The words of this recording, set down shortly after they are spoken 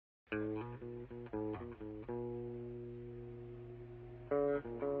What's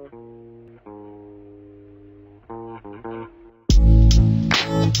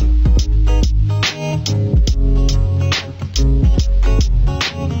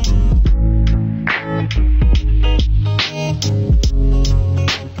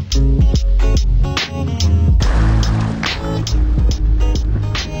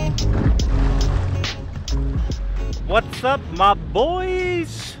up, my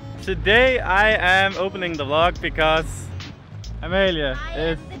boys? Today I am opening the vlog because Amalie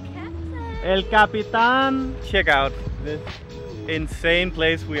is El Capitan. Check out this insane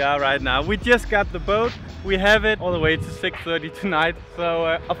place we are right now. We just got the boat. We have it all the way to 6:30 tonight.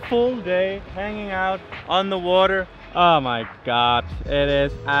 So a full day hanging out on the water. Oh my god, it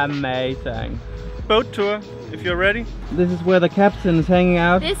is amazing. Boat tour, if you're ready. This is where the captain is hanging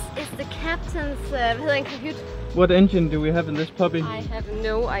out. This is the captain's computer. What engine do we have in this puppy? I have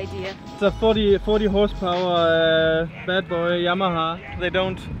no idea. It's a 40 horsepower bad boy Yamaha. They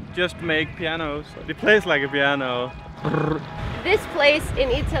don't just make pianos. It plays like a piano. This place in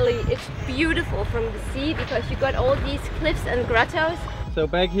Italy is beautiful from the sea because you got all these cliffs and grottos. So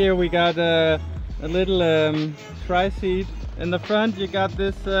back here we got a little tri-seat. In the front you got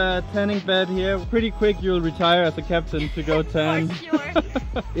this tanning bed here. Pretty quick you'll retire as a captain to go tan. For sure.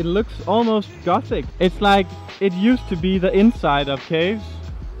 It looks almost gothic. It's like it used to be the inside of caves.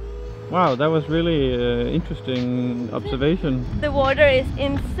 Wow, that was really interesting observation. The water is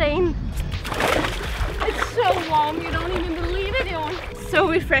insane. It's so warm, you don't even believe it, Joen. So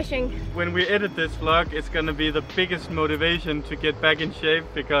refreshing. When we edit this vlog, it's gonna be the biggest motivation to get back in shape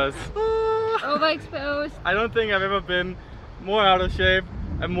because Overexposed. I don't think I've ever been more out of shape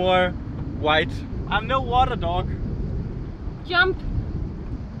and more white. I'm no water dog. Jump.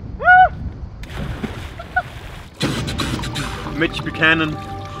 Woo! Mitch Buchanan.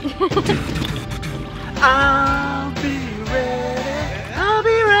 I'll be ready. I'll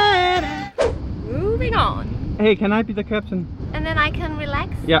be ready. Moving on. Hey, can I be the captain? And then I can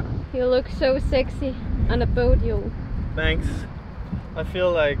relax. Yeah. You look so sexy on a boat, Joen. Thanks. I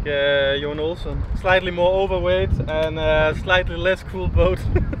feel like Joen Olsen. Slightly more overweight and a slightly less cool boat.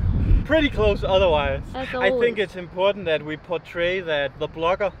 Pretty close otherwise. I think it's important that we portray that the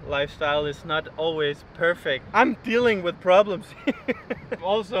blogger lifestyle is not always perfect. I'm dealing with problems.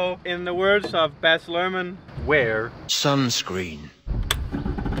 Also, in the words of Baz Luhrmann, wear sunscreen.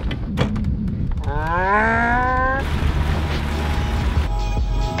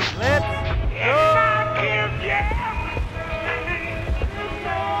 Let's go!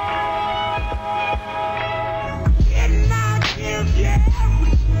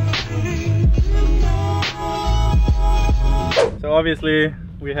 So obviously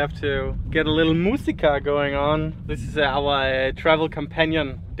we have to get a little musica going on. This is our travel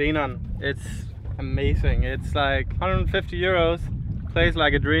companion, Danon. It's amazing. It's like 150 euros, plays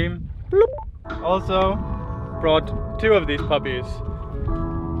like a dream. Bloop. Also brought 2 of these puppies.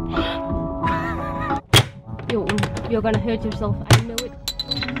 Joen, you're gonna hurt yourself, I know it.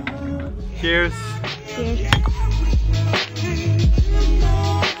 Cheers. Cheers.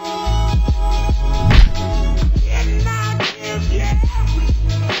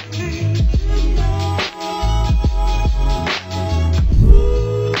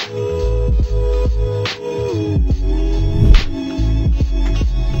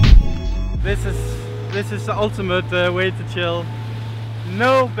 This is the ultimate way to chill.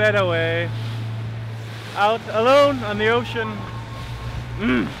 No better way. Out alone on the ocean.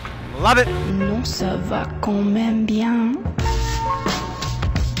 Love it. Non, ça va quand même bien.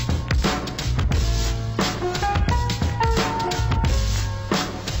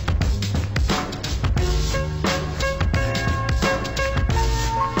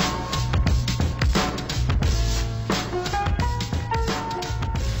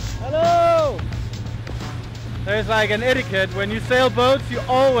 There's like an etiquette. When you sail boats, you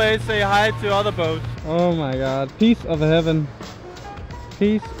always say hi to other boats. Oh my god. Piece of heaven.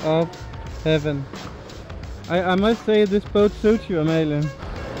 Piece of heaven. I must say this boat suits you, Amalie.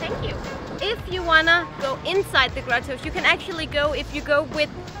 Thank you. If you wanna go inside the grottos, you can actually go if you go with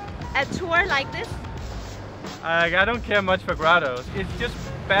a tour like this. I don't care much for grottos. It's just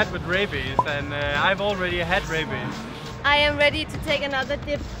bad with rabies and I've already had rabies. I am ready to take another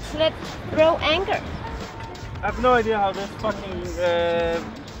dip. Let's throw anchor. I have no idea how this fucking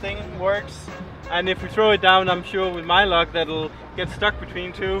thing works, and if we throw it down, I'm sure with my luck that'll get stuck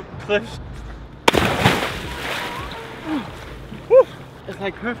between 2 cliffs. It's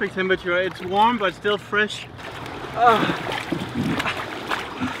like perfect temperature. It's warm but still fresh.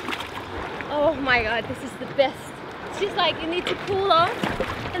 Oh my god, this is the best. It's just like you need to cool off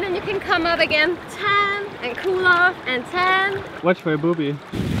and then you come up again, tan, and cool off, and tan. Watch for a booby.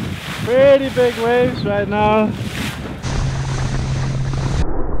 Pretty big waves right now.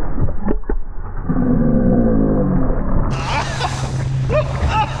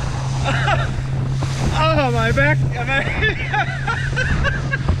 Oh, my back!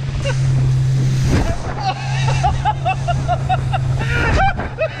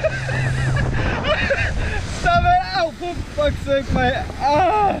 Stop it! Ow! For fuck's sake, my...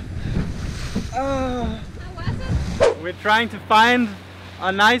 How was it? We're trying to find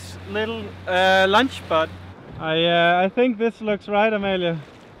a nice little lunch spot. I think this looks right, Amalie.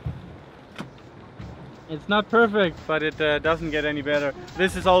 It's not perfect, but it doesn't get any better.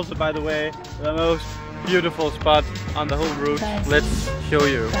 This is also, by the way, the most beautiful spot on the whole route. Let's show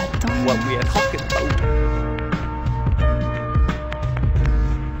you what we are talking about.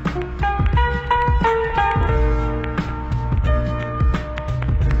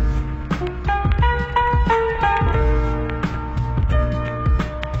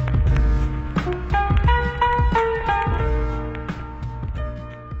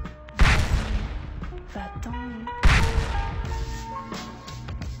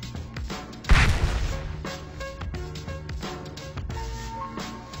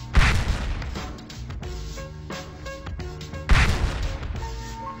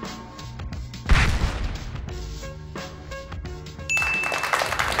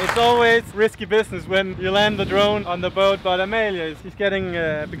 It's always risky business when you land the drone on the boat, but Amalie, she's getting,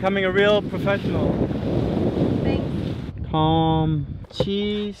 becoming a real professional. Thanks. Calm.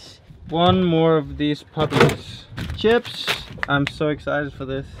 Cheese. One more of these puppies. Chips. I'm so excited for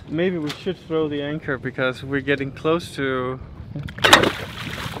this. Maybe we should throw the anchor because we're getting close to...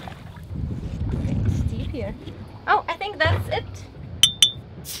 It's steep here. Oh, I think that's it.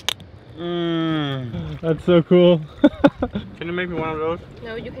 That's so cool. Can you make me one of those?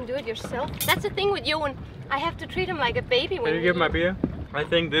 No, you can do it yourself. That's the thing with Joen. I have to treat him like a baby. Can you give my beer? I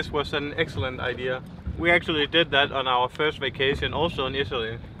think this was an excellent idea. We actually did that on our first vacation, also in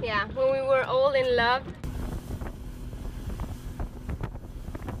Italy. Yeah, when we were all in love.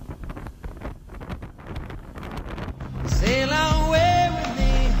 Sail away with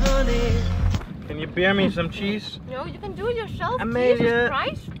me, honey. Can you bear me some cheese? No, you can do it yourself. Amalie, Jesus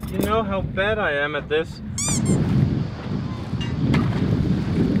Christ. You know how bad I am at this.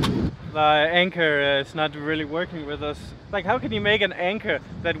 The anchor is not really working with us. Like, how can you make an anchor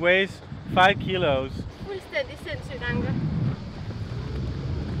that weighs 5 kilos? Fuldstændig sindssygt anker.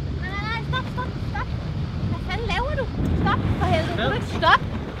 Nej, stop. Hvad fanden laver du? Stop, for helvede. Du ikke stop.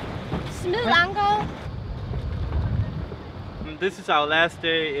 Smid ankeret. This is our last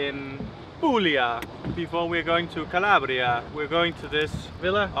day in Puglia. Before we're going to Calabria, we're going to this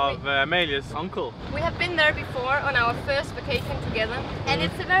villa of Amalie's uncle. We have been there before on our first vacation together, and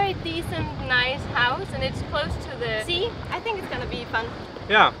it's a very decent, nice house, and it's close to the sea. I think it's gonna be fun.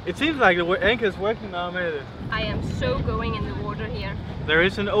 Yeah, it seems like the anchor is working now, Amalie. I am so going in the water here. There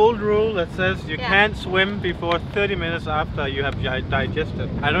is an old rule that says you can't swim before 30 minutes after you have digested.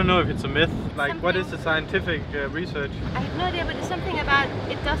 I don't know if it's a myth. Like, what is the scientific research? I have no idea, but it's something about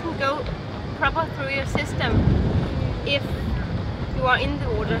it doesn't go proper through your system if you are in the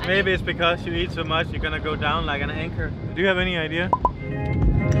water. Maybe it's because you eat so much you're gonna go down like an anchor. Do you have any idea?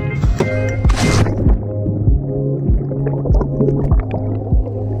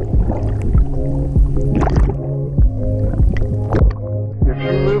 If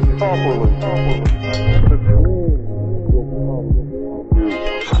you live properly, the dream will come to you.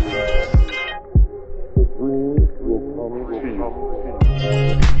 The dream will come to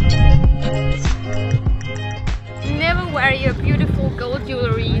you. Never wear your beautiful gold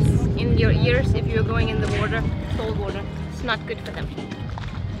jewelries in your ears if you're going in the water, cold water. It's not good for them.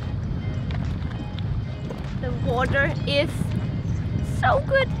 The water is so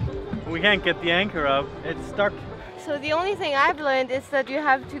good. We can't get the anchor up. It's stuck. So the only thing I've learned is that you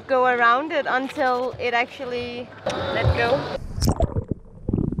have to go around it until it actually let go.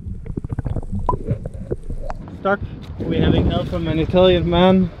 Stuck. We're having help from an Italian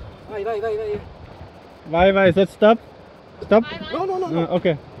man. Vai, is that stop? Stop? No.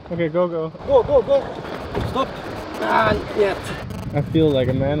 Okay, go. Go. Stop. Yet. I feel like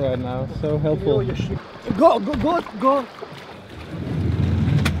a man right now. So helpful. Go.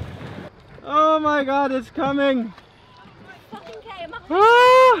 Oh my God, it's coming.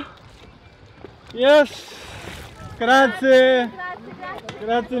 Ah! Yes. Grazie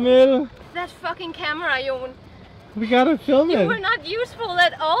mille. That fucking camera, Joen. We gotta film You it. were not useful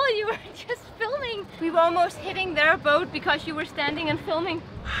at all. You were just filming. We were almost hitting their boat because you were standing and filming.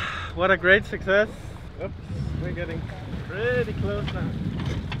 What a great success. Oops, we're getting pretty close now.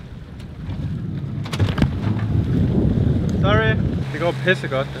 går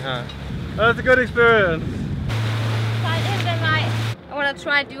pissegodt det her. That's a good experience. I want to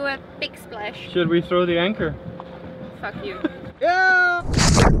try do a big splash. Should we throw the anchor? Fuck you. Yeah!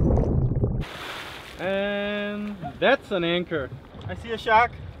 And that's an anchor. I see a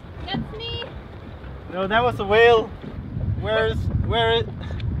shark. That's me. No, that was a whale. Where is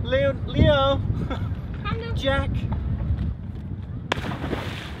Leo? Jack.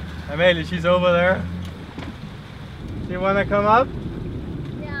 Amalie, she's over there. Do you want to come up?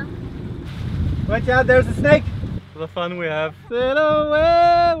 Yeah. Watch out, there's a snake. The fun we have. Sail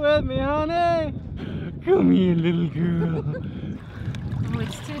away with me, honey. Come here, little girl. Oh,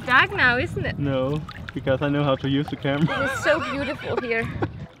 it's too dark now, isn't it? No, because I know how to use the camera. It's so beautiful here.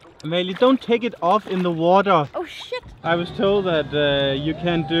 Amalie, don't take it off in the water. Oh shit! I was told that you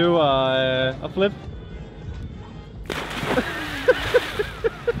can do a flip.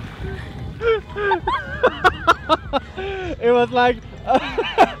 It was like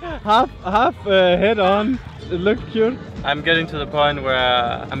half head on. It looked cute. I'm getting to the point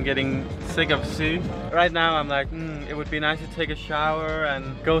where I'm getting sick of sea. Right now I'm like, it would be nice to take a shower and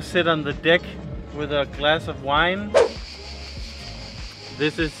go sit on the deck with a glass of wine.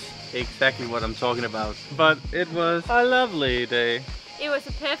 This is exactly what I'm talking about. But it was a lovely day. It was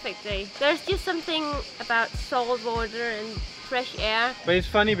a perfect day. There's just something about salt water and fresh air. But it's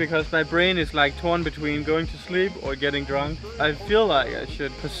funny because my brain is like torn between going to sleep or getting drunk. I feel like I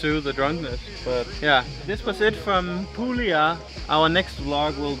should pursue the drunkenness. But yeah, this was it from Puglia. Our next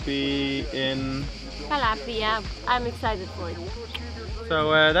vlog will be in Calabria. I'm excited for it.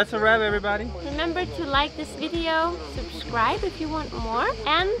 So that's a wrap, everybody. Remember to like this video, subscribe if you want more,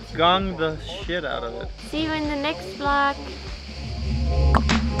 and gong the shit out of it. See you in the next vlog.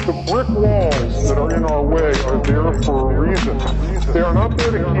 The brick walls that are in our way are there for a reason. They are not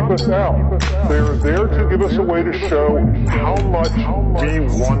there to keep us out. They are there to give us a way to show how much we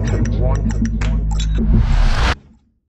want it.